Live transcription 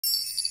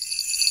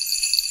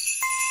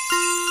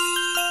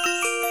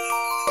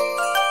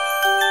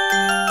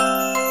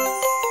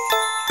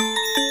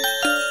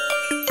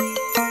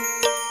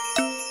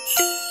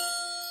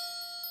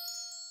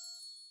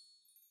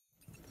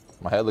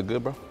That look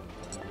good, bro?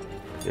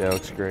 Yeah, it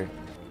looks great.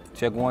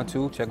 Check 1,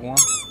 2, check 1.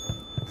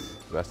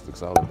 That looks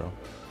solid, bro.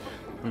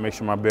 Make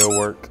sure my bell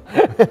work.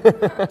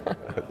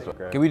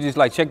 Can we just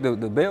like check the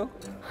bell?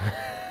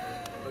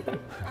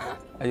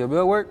 Hey, your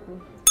bell work?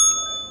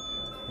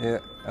 Yeah,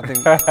 I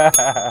think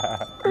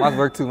mine's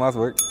work too, mine's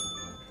work.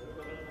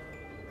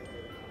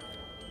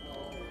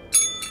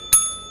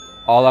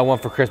 All I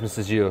want for Christmas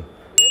is you.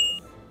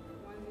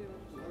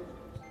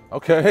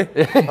 Okay.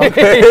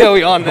 Okay. Yeah,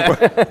 we on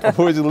that.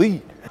 Boys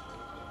elite.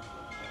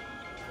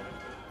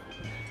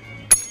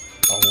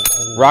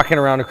 Rocking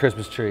around a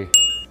Christmas tree.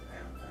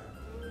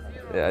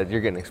 Yeah, you're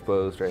getting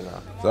exposed right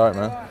now. It's all right,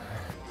 man.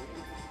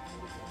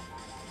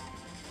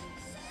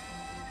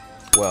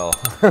 Well,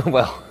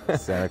 well.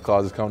 Santa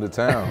Claus is coming to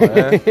town,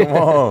 man. Come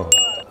on.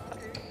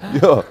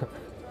 Yeah.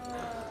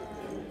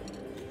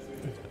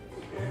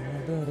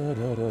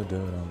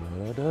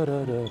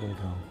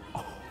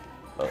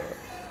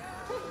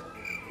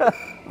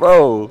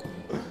 Bro.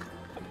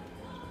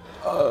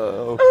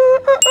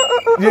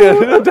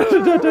 Yeah.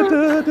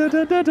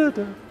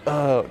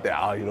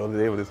 Oh, you know the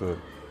name of this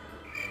one.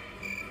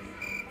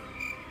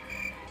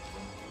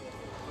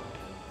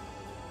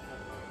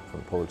 From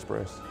the Polar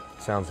Express.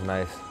 Sounds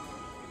nice.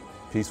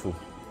 Peaceful.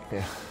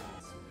 Yeah.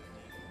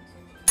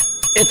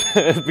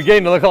 It's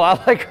beginning to look a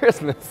lot like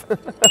Christmas.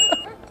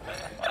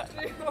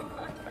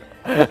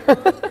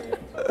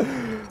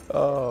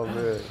 Oh,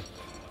 man.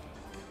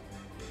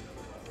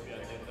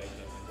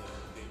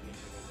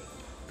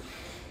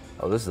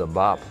 Oh, this is a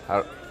bop.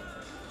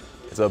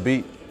 It's a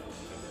beat.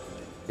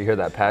 You hear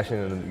that passion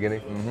in the beginning?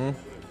 Mm-hmm.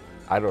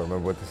 I don't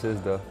remember what this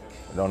is, though.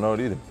 I don't know it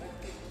either.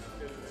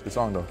 It's a good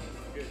song, though.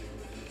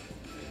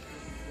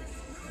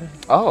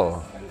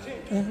 Oh.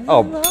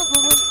 Oh.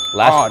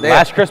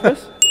 Last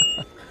Christmas?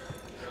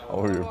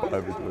 Oh, you're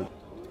vibing to it.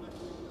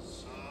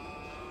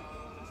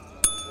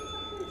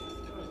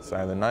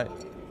 Silent Night.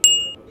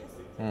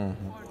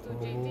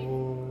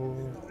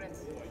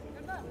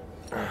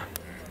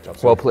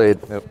 Well played.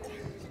 Yep.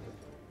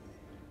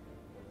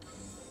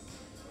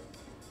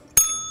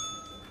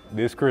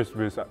 This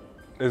Christmas,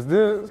 is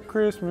this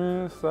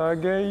Christmas? I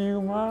gave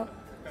you my.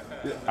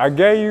 But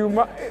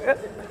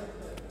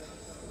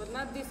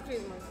not this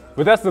Christmas.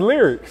 But that's the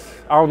lyrics.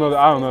 I don't know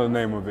the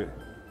name of it.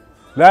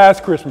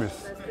 Last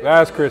Christmas.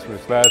 Last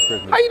Christmas. Last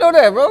Christmas. How you know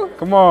that, bro?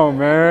 Come on,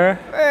 man.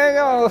 Man,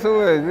 y'all so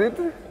what,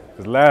 Victor?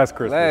 It's last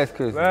Christmas. Last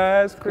Christmas.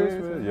 Last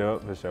Christmas.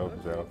 Yup, for sure,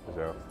 for sure, for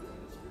sure.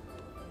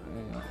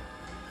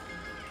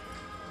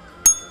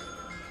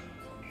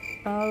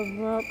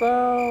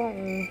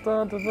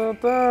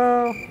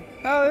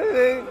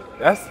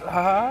 That's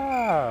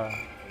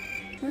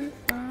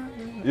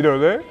You know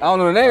that? I don't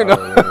know the name though.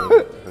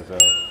 For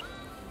sure.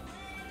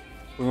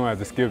 We're gonna have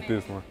to skip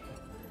this one.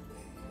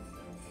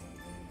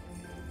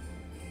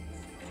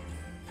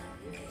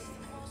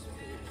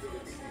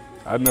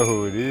 I know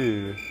who it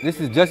is. This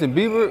is Justin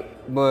Bieber,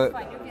 but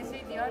Fine, you can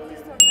say the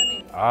artist or the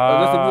name.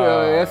 Justin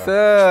Bieber, yes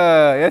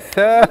sir, yes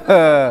sir,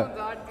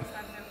 The artist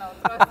until now,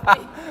 trust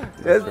me.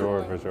 yes For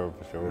sure, for sure,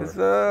 for sure. yes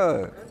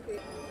sir.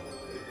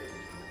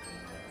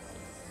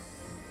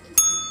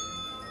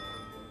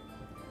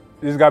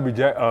 This gotta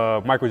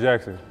be Michael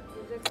Jackson.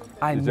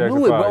 I The knew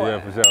Jackson it, 5, bro. yeah,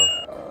 for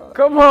sure.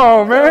 Come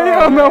on, man. You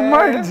don't know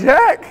Mike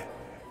Jack?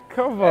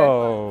 Come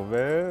on,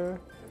 man.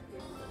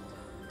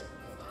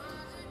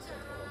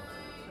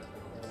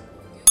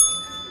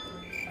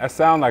 That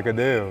sound like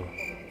Adele.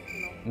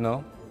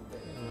 No,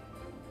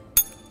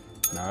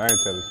 No, I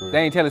ain't Taylor Swift. they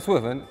ain't Taylor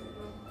Swift, ain't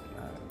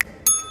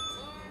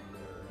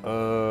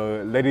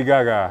it? Lady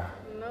Gaga.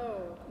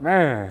 No.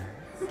 Man.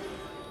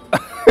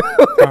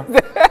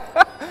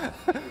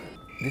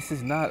 This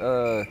is not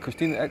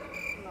Christina.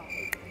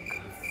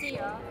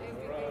 Sia.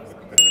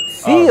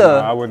 Sia? No,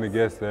 I wouldn't have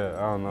guessed that. I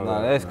don't know.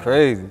 Nah, that. that's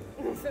crazy.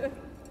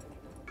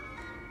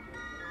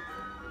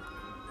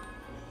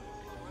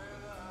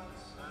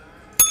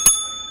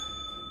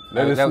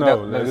 Let us That- know. that-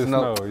 Let us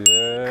know.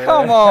 Yeah.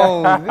 Come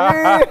on,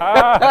 man.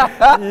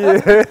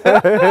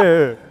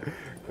 Yeah.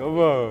 Come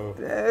on.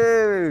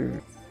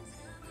 Dang.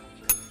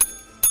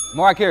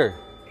 Mariah Carey.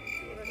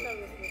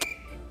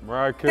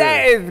 Mariah Carey.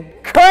 That is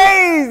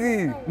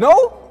crazy.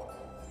 No?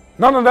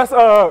 No, that's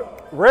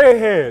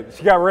redhead.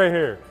 She got red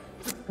hair.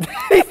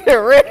 He said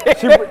red.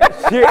 She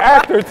an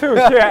actor too.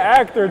 She an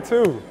actor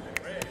too.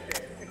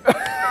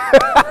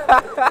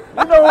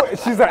 You know,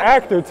 she's an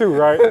actor too,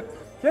 right?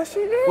 Yes, she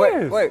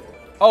is. Wait.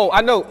 Oh,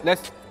 I know.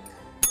 That's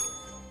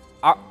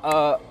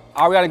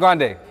Ariana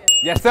Grande.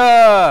 Yes,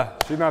 sir.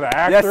 She's not an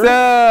actor. Yes,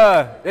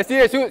 sir. Yes,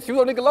 yeah. She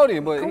was on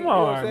Nickelodeon, but Come you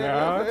know what on I'm saying?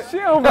 now. She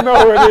don't even know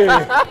who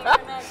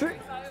it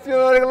She was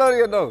on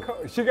Nickelodeon though.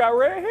 is. She got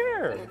red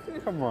hair.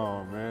 Come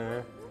on,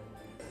 man.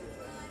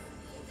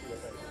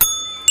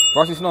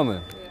 Frosty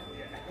Snowman.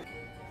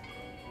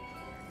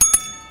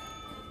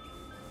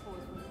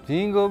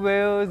 Jingle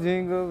bells,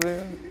 jingle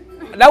bells.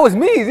 That was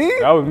me, Z.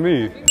 That was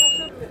me.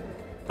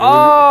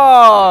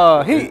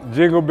 Oh, he.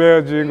 Jingle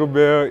bell, jingle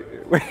bell.